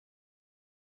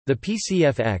The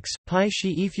PCFX, Pai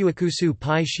Shi Ifuekusu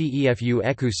Pai Shi Efu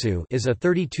Ekusu, is a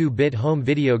 32-bit home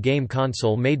video game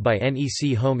console made by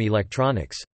NEC Home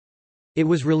Electronics. It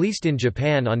was released in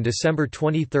Japan on December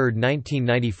 23,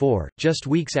 1994, just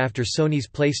weeks after Sony's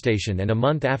PlayStation and a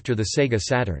month after the Sega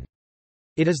Saturn.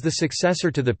 It is the successor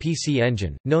to the PC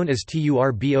Engine, known as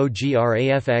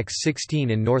TURBOGRAFX-16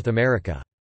 in North America.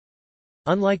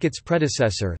 Unlike its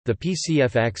predecessor, the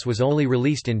PCFX was only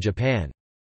released in Japan.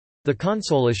 The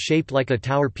console is shaped like a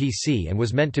tower PC and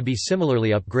was meant to be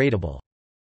similarly upgradable.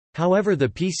 However, the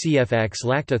PCFX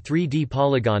lacked a 3D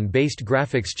polygon-based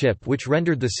graphics chip which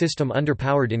rendered the system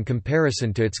underpowered in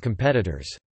comparison to its competitors.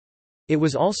 It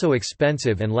was also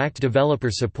expensive and lacked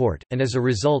developer support, and as a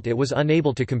result it was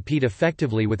unable to compete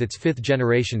effectively with its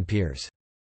fifth-generation peers.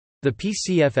 The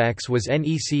PCFX was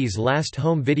NEC's last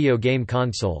home video game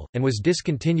console, and was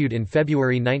discontinued in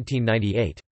February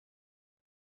 1998.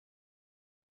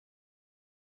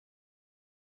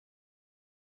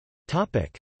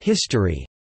 History.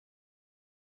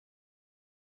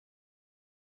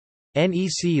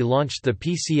 NEC launched the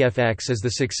PCFX as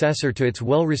the successor to its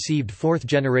well-received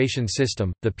fourth-generation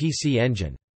system, the PC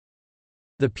Engine.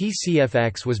 The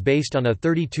PCFX was based on a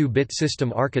 32-bit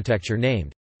system architecture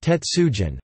named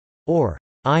Tetsujin, or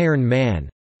Iron Man,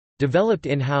 developed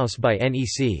in-house by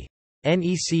NEC.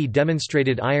 NEC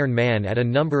demonstrated Iron Man at a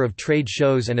number of trade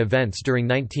shows and events during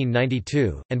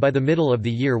 1992, and by the middle of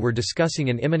the year were discussing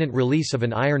an imminent release of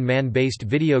an Iron Man-based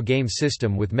video game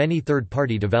system with many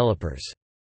third-party developers.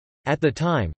 At the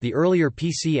time, the earlier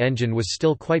PC Engine was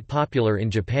still quite popular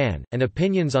in Japan, and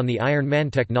opinions on the Iron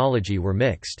Man technology were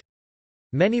mixed.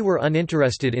 Many were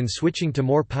uninterested in switching to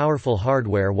more powerful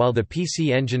hardware while the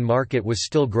PC Engine market was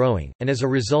still growing, and as a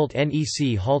result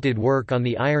NEC halted work on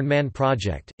the Iron Man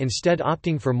project, instead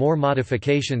opting for more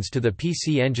modifications to the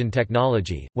PC Engine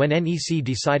technology. When NEC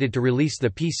decided to release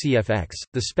the PCFX,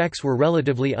 the specs were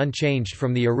relatively unchanged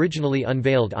from the originally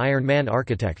unveiled Iron Man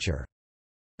architecture.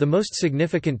 The most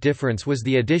significant difference was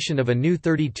the addition of a new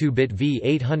 32-bit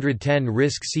V810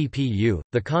 RISC CPU.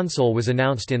 The console was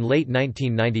announced in late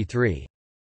 1993.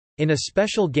 In a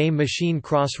special Game Machine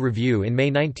Cross review in May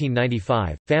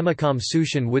 1995, Famicom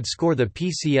Tsushin would score the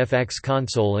PCFX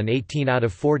console an 18 out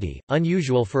of 40,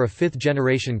 unusual for a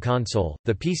fifth-generation console.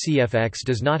 The PCFX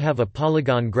does not have a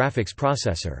polygon graphics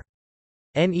processor.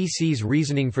 NEC's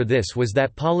reasoning for this was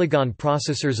that polygon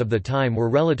processors of the time were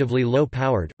relatively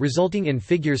low-powered, resulting in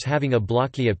figures having a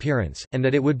blocky appearance, and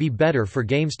that it would be better for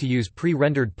games to use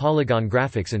pre-rendered polygon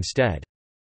graphics instead.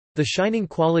 The shining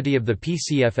quality of the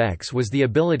PCFX was the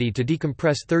ability to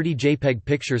decompress 30 JPEG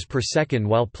pictures per second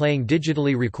while playing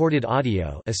digitally recorded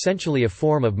audio, essentially a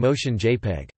form of motion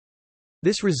JPEG.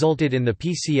 This resulted in the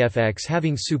PCFX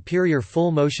having superior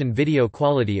full-motion video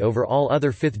quality over all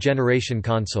other fifth-generation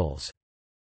consoles.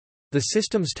 The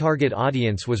system's target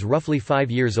audience was roughly 5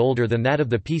 years older than that of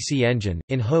the PC Engine,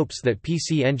 in hopes that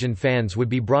PC Engine fans would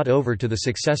be brought over to the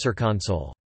successor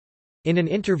console. In an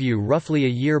interview roughly a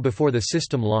year before the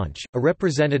system launch, a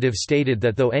representative stated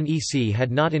that though NEC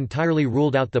had not entirely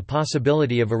ruled out the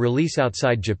possibility of a release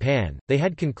outside Japan, they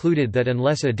had concluded that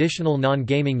unless additional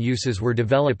non-gaming uses were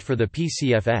developed for the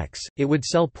PCFX, it would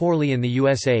sell poorly in the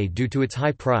USA due to its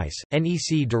high price.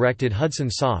 NEC directed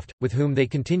Hudson Soft, with whom they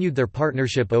continued their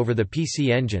partnership over the PC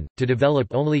Engine, to develop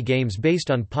only games based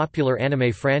on popular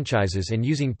anime franchises and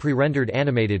using pre-rendered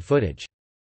animated footage.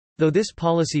 Though this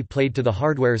policy played to the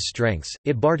hardware's strengths,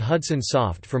 it barred Hudson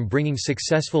Soft from bringing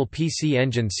successful PC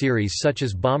Engine series such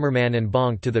as Bomberman and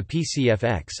Bonk to the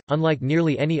PCFX. Unlike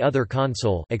nearly any other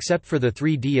console except for the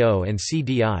 3DO and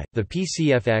CDI, the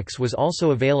PCFX was also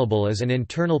available as an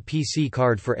internal PC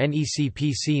card for NEC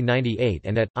PC-98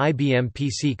 and at IBM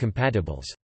PC compatibles.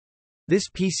 This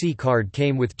PC card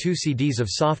came with 2 CDs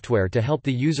of software to help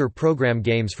the user program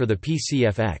games for the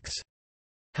PCFX.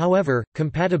 However,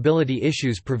 compatibility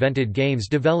issues prevented games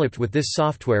developed with this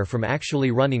software from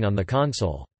actually running on the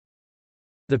console.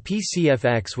 The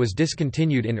PCFX was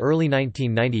discontinued in early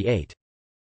 1998.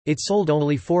 It sold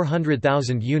only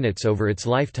 400,000 units over its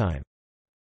lifetime.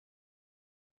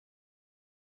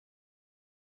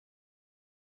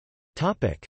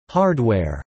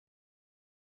 Hardware.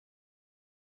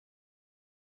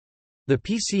 The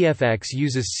PCFX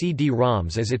uses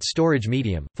CD-ROMs as its storage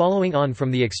medium, following on from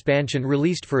the expansion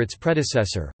released for its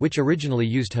predecessor, which originally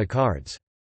used HA cards.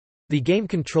 The game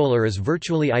controller is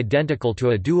virtually identical to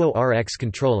a Duo RX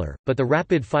controller, but the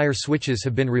rapid-fire switches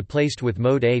have been replaced with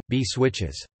Mode A, B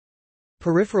switches.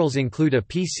 Peripherals include a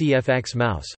PCFX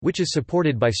mouse, which is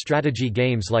supported by strategy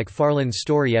games like Farland's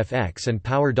Story FX and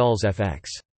Power Dolls FX.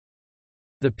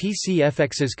 The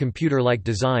PCFX's computer-like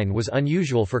design was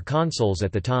unusual for consoles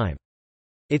at the time.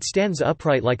 It stands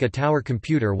upright like a tower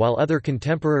computer while other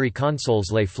contemporary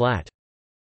consoles lay flat.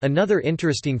 Another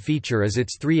interesting feature is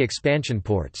its 3 expansion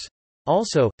ports.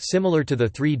 Also, similar to the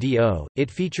 3DO,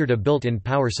 it featured a built-in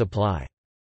power supply.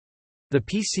 The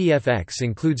PCFX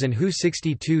includes an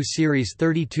Hu62 series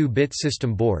 32-bit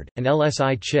system board, an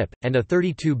LSI chip, and a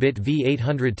 32-bit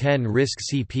V810 RISC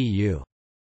CPU.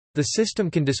 The system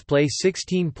can display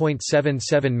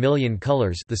 16.77 million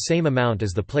colors, the same amount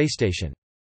as the PlayStation.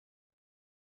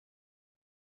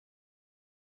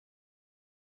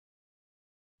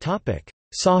 Topic: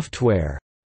 Software.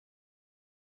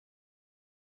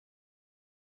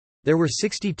 There were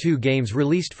 62 games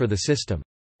released for the system.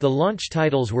 The launch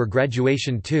titles were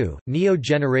Graduation 2, Neo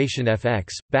Generation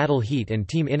FX, Battle Heat and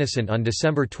Team Innocent on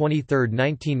December 23,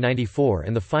 1994,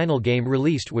 and the final game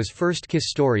released was First Kiss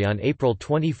Story on April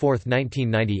 24,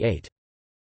 1998.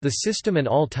 The system and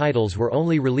all titles were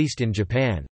only released in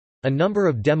Japan. A number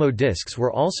of demo discs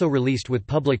were also released with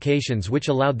publications which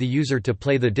allowed the user to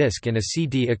play the disc in a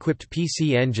CD-equipped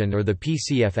PC Engine or the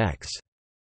PCFX.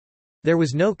 There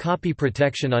was no copy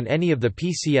protection on any of the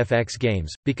PCFX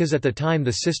games, because at the time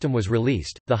the system was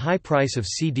released, the high price of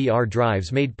CDR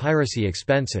drives made piracy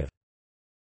expensive.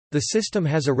 The system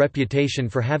has a reputation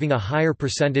for having a higher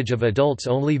percentage of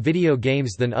adults-only video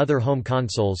games than other home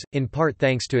consoles, in part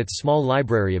thanks to its small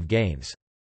library of games.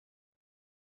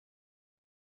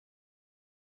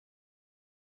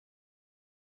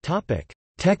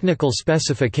 Technical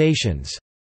specifications.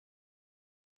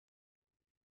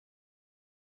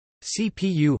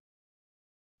 CPU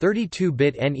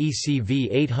 32-bit NEC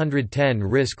V810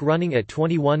 RISC running at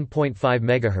 21.5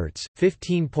 MHz,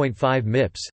 15.5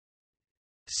 MIPS.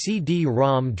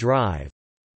 CD-ROM drive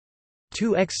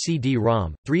 2x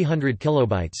CD-ROM, 300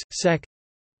 KB, sec.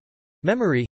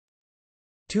 Memory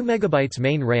 2 MB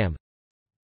main RAM,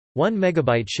 1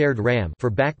 MB shared RAM for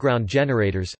background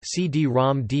generators,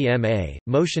 CD-ROM DMA,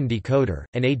 motion decoder,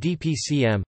 and a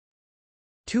DPCM.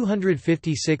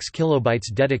 256 KB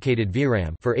dedicated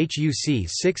VRAM for HUC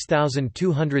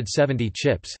 6270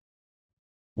 chips.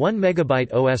 1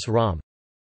 MB OS ROM.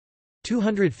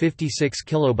 256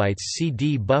 KB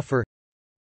CD buffer.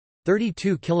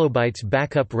 32 KB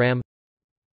backup RAM.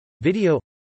 Video.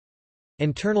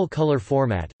 Internal color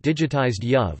format, digitized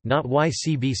YUV, not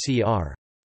YCBCR.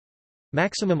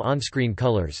 Maximum on-screen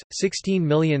colors,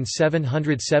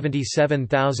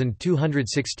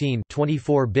 16,777,216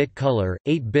 24-bit color,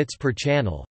 8 bits per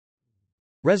channel.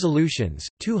 Resolutions,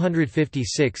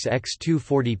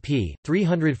 256x240p,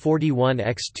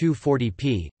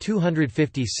 341x240p,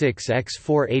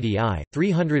 256x480i,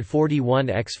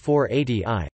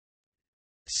 341x480i.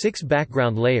 6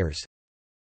 background layers,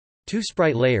 2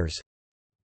 sprite layers,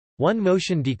 1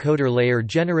 motion decoder layer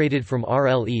generated from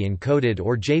RLE encoded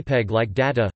or JPEG-like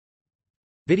data.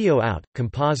 Video out,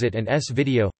 composite and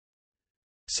S-video.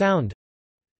 Sound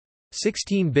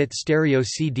 16-bit stereo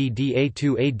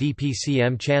CD-DA2A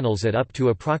DPCM channels at up to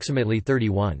approximately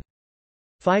 31.5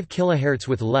 kHz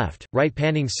with left, right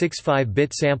panning 6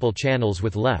 5-bit sample channels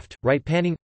with left, right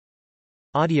panning.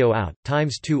 Audio out,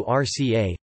 ×2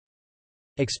 RCA.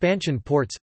 Expansion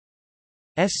ports.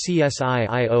 SCSI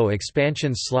I/O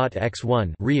expansion slot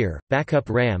X1 rear, backup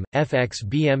RAM, FX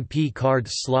BMP card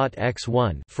slot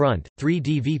X1 front,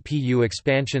 3D VPU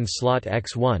expansion slot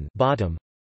X1 bottom.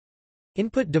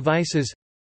 Input devices.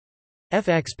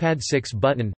 FX Pad 6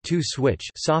 button, 2 switch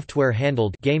software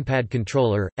handled gamepad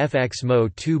controller, FX Mo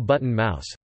 2 button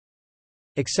mouse.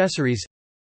 Accessories.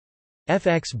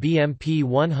 FX BMP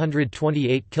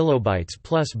 128 KB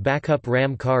plus backup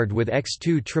RAM card with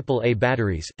X2 AAA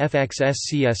batteries. FX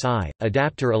SCSI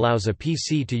adapter allows a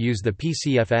PC to use the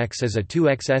PCFX as a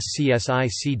 2x SCSI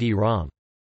CD-ROM.